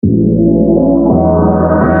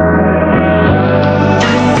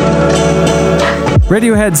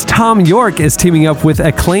Radiohead's Thom Yorke is teaming up with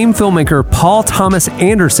acclaimed filmmaker Paul Thomas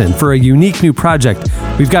Anderson for a unique new project.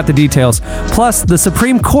 We've got the details. Plus, the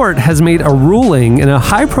Supreme Court has made a ruling in a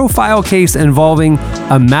high-profile case involving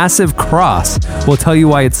a massive cross. We'll tell you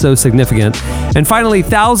why it's so significant. And finally,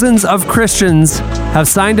 thousands of Christians have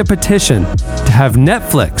signed a petition to have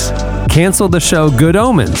Netflix cancel the show Good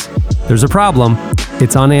Omens. There's a problem.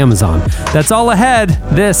 It's on Amazon. That's all ahead.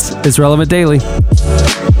 This is Relevant Daily.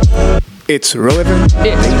 It's relevant.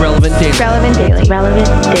 It's relevant daily. Relevant daily.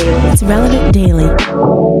 Relevant daily. It's relevant daily.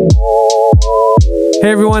 Hey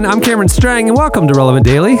everyone, I'm Cameron Strang and welcome to Relevant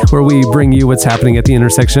Daily, where we bring you what's happening at the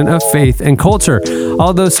intersection of faith and culture.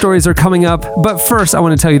 All those stories are coming up, but first I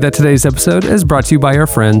want to tell you that today's episode is brought to you by our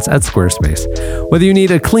friends at Squarespace. Whether you need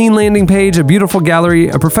a clean landing page, a beautiful gallery,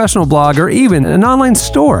 a professional blog, or even an online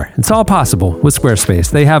store, it's all possible with Squarespace.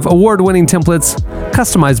 They have award-winning templates,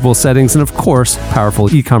 customizable settings, and of course,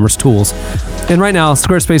 powerful e-commerce tools. And right now,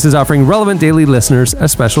 Squarespace is offering Relevant Daily listeners a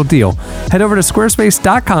special deal. Head over to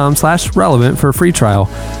squarespace.com/relevant for a free trial.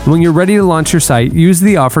 And when you're ready to launch your site, use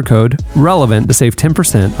the offer code RELEVANT to save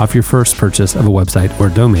 10% off your first purchase of a website or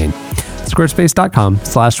domain.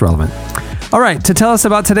 Squarespace.com/relevant. All right, to tell us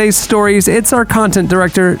about today's stories, it's our content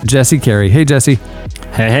director, Jesse Carey. Hey, Jesse.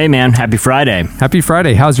 Hey, man. Happy Friday. Happy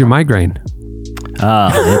Friday. How's your migraine?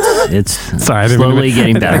 It's Sorry, slowly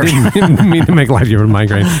getting better. I didn't mean to make light of your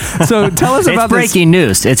migraine. So tell us about It's breaking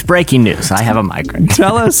news. It's breaking news. I have a migraine.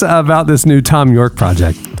 Tell us about this new Thom Yorke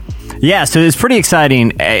project. Yeah, so it's pretty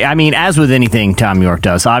exciting. I mean, as with anything Thom Yorke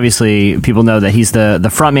does, obviously people know that he's the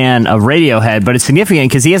frontman of Radiohead, but it's significant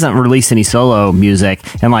because he hasn't released any solo music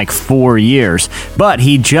in like 4 years. But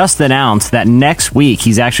he just announced that next week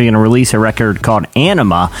he's actually going to release a record called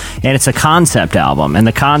Anima, and it's a concept album. And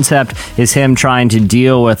the concept is him trying to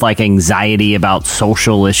deal with like anxiety about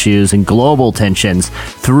social issues and global tensions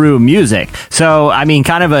through music. So, I mean,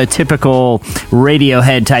 kind of a typical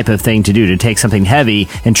Radiohead type of thing to do, to take something heavy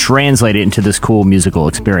and translate it into this cool musical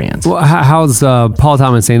experience. Well, how's Paul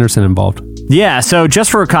Thomas Anderson involved? Yeah, so just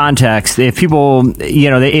for context, if people,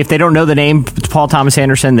 if they don't know the name Paul Thomas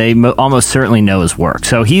Anderson, they almost certainly know his work.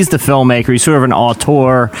 So he's the filmmaker. He's sort of an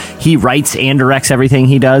auteur. He writes and directs everything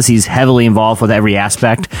he does. He's heavily involved with every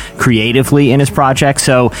aspect creatively in his project.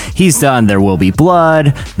 So he's done There Will Be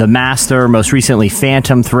Blood, The Master, most recently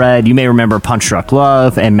Phantom Thread. You may remember Punch Drunk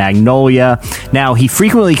Love and Magnolia. Now, he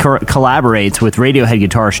frequently collaborates with Radiohead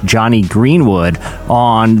guitarist Johnny Greenwood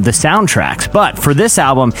on the soundtracks. But for this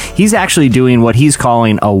album, he's actually doing what he's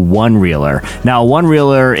calling a one-reeler. Now, a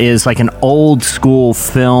one-reeler is like an old school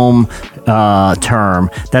film term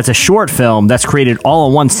that's a short film that's created all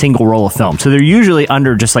in one single roll of film. So they're usually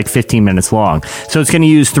under just like 15 minutes long. So it's going to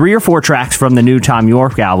use 3 or 4 tracks from the new Thom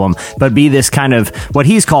Yorke album, but be this kind of what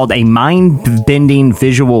he's called a mind-bending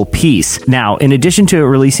visual piece. Now, in addition to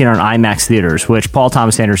releasing on IMAX theaters, which Paul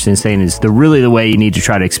Thomas Anderson is saying is really the way you need to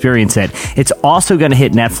try to experience it, it's also going to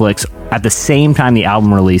hit Netflix at the same time the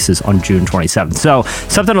album releases on June 27th. So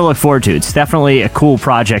something to look forward to. It's definitely a cool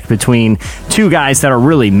project between two guys that are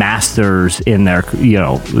really masters in their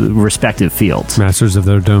respective fields. Masters of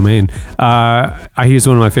their domain. He's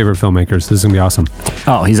one of my favorite filmmakers. This is going to be awesome.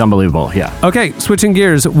 Oh, he's unbelievable. Yeah. Okay, switching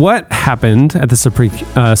gears. What happened at the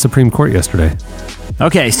Supreme Court yesterday?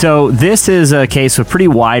 Okay, so this is a case with pretty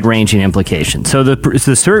wide-ranging implications. So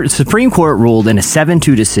the Supreme Court ruled in a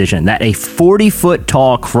 7-2 decision that a 40-foot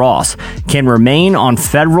tall cross can remain on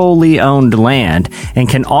federally owned land and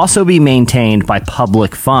can also be maintained by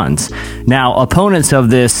public funds. Now, opponents of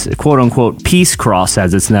this quote-unquote peace cross,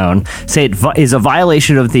 as it's known, say it is a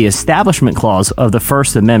violation of the Establishment Clause of the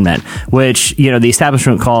First Amendment, which, the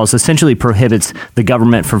Establishment Clause essentially prohibits the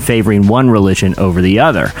government from favoring one religion over the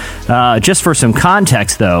other. Just for some context,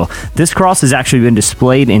 though, this cross has actually been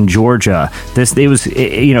displayed in Georgia. It was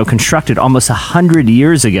constructed almost 100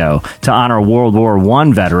 years ago to honor World War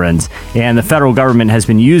I veterans, and the federal government has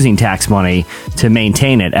been using tax money to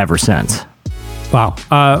maintain it ever since. Wow.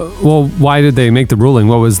 Well, why did they make the ruling?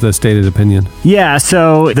 What was the stated opinion? Yeah,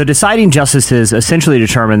 so the deciding justices essentially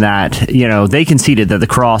determined that, they conceded that the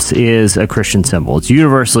cross is a Christian symbol. It's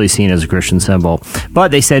universally seen as a Christian symbol.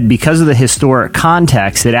 But they said because of the historic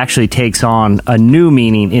context, it actually takes on a new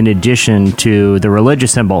meaning in addition to the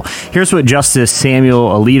religious symbol. Here's what Justice Samuel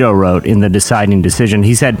Alito wrote in the deciding decision.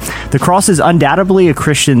 He said, "The cross is undoubtedly a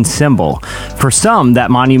Christian symbol. For some,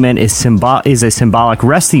 that monument is a symbolic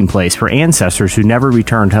resting place for ancestors who who never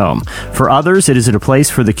returned home. For others, it is a place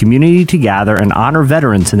for the community to gather and honor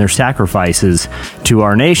veterans and their sacrifices to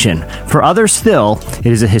our nation. For others still, it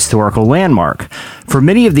is a historical landmark. For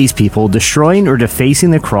many of these people, destroying or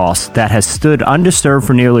defacing the cross that has stood undisturbed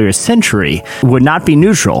for nearly a century would not be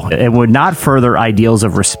neutral. It would not further ideals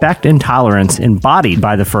of respect and tolerance embodied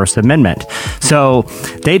by the First Amendment. So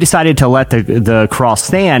they decided to let the cross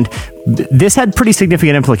stand. This had pretty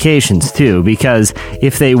significant implications, too, because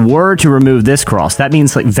if they were to remove this cross, that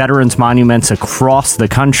means like veterans monuments across the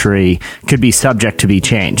country could be subject to be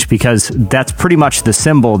changed, because that's pretty much the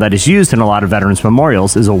symbol that is used in a lot of veterans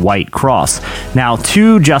memorials is a white cross. Now,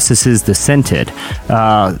 2 justices dissented,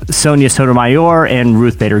 Sonia Sotomayor and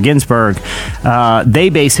Ruth Bader Ginsburg. They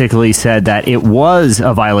basically said that it was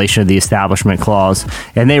a violation of the Establishment Clause,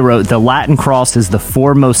 and they wrote, the Latin cross is the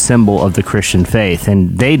foremost symbol of the Christian faith,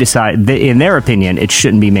 and they decided, in their opinion, it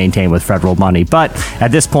shouldn't be maintained with federal money. But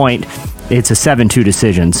at this point, it's a 7-2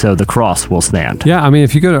 decision, so the cross will stand. Yeah, I mean,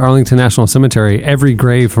 if you go to Arlington National Cemetery, every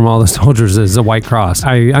grave from all the soldiers is a white cross.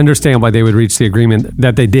 I understand why they would reach the agreement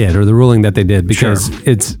that they did, or the ruling that they did, because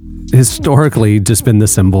it's historically just been the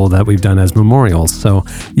symbol that we've done as memorials. So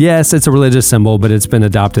yes, it's a religious symbol, but it's been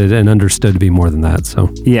adopted and understood to be more than that. So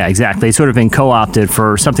yeah, exactly. It's sort of been co-opted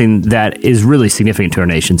for something that is really significant to our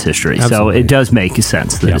nation's history. Absolutely. So it does make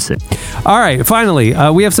sense. All right. Finally,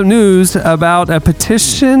 we have some news about a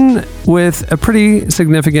petition with a pretty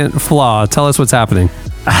significant flaw. Tell us what's happening.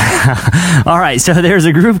 All right, so there's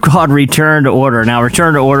a group called Return to Order. Now,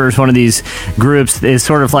 Return to Order is one of these groups, is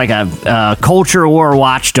sort of like a culture war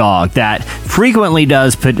watchdog that frequently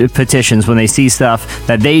does petitions when they see stuff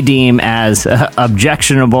that they deem as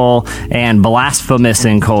objectionable and blasphemous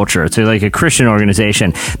in culture. So like a Christian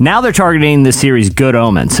organization. Now they're targeting the series Good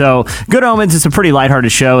Omens. So Good Omens is a pretty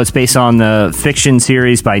lighthearted show. It's based on the fiction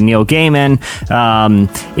series by Neil Gaiman.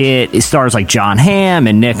 It stars like John Hamm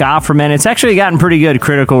and Nick Offerman. It's actually gotten pretty good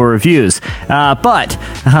critical reviews. But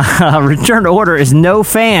Return to Order is no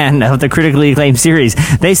fan of the critically acclaimed series.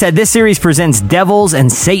 They said this series presents devils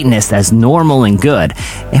and Satanists as normal and good,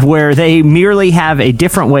 where they merely have a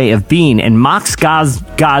different way of being and mocks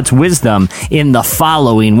God's wisdom in the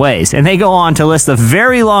following ways. And they go on to list a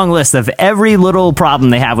very long list of every little problem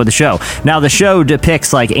they have with the show. Now, the show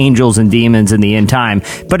depicts like angels and demons in the end time,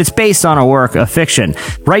 but it's based on a work of fiction.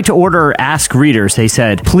 Right to Order asked readers, they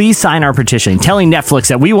said, please sign our petition telling Netflix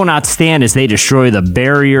that we will not stand as they destroy the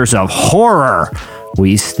barriers of horror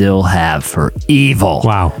we still have for evil.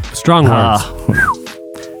 Wow. Strong words.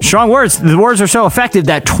 Strong words. The words are so effective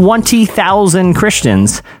that 20,000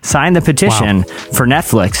 Christians signed the petition for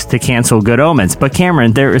Netflix to cancel Good Omens. But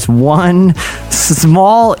Cameron, there is one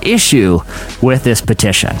small issue with this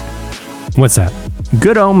petition. What's that?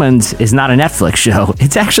 Good Omens is not a Netflix show.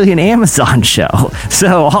 It's actually an Amazon show.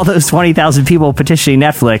 So all those 20,000 people petitioning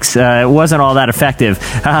Netflix, it wasn't all that effective.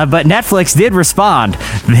 But Netflix did respond.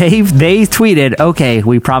 They tweeted, okay,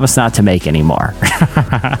 we promise not to make any more.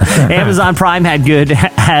 Amazon Prime had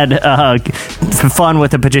fun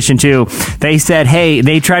with the petition too. They said, hey,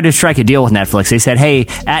 they tried to strike a deal with Netflix. They said, hey,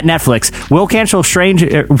 at Netflix, we'll cancel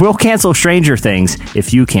Stranger Things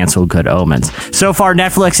if you cancel Good Omens. So far,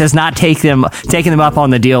 Netflix has not taken them up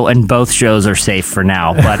on the deal, and both shows are safe for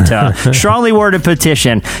now. But strongly worded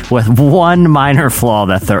petition with one minor flaw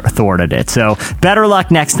that thwarted it. So better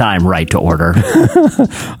luck next time, Right to Order.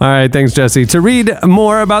 All right, thanks, Jesse. To read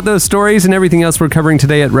more about those stories and everything else we're covering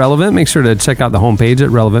today at Relevant, make sure to check out the homepage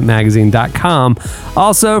at relevantmagazine.com.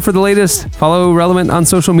 Also, for the latest, follow Relevant on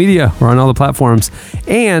social media. We're on all the platforms.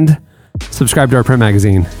 And subscribe to our print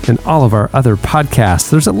magazine and all of our other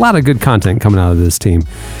podcasts. There's a lot of good content coming out of this team.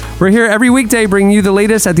 We're here every weekday bringing you the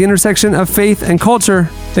latest at the intersection of faith and culture.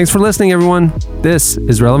 Thanks for listening, everyone. This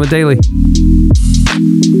is Relevant Daily.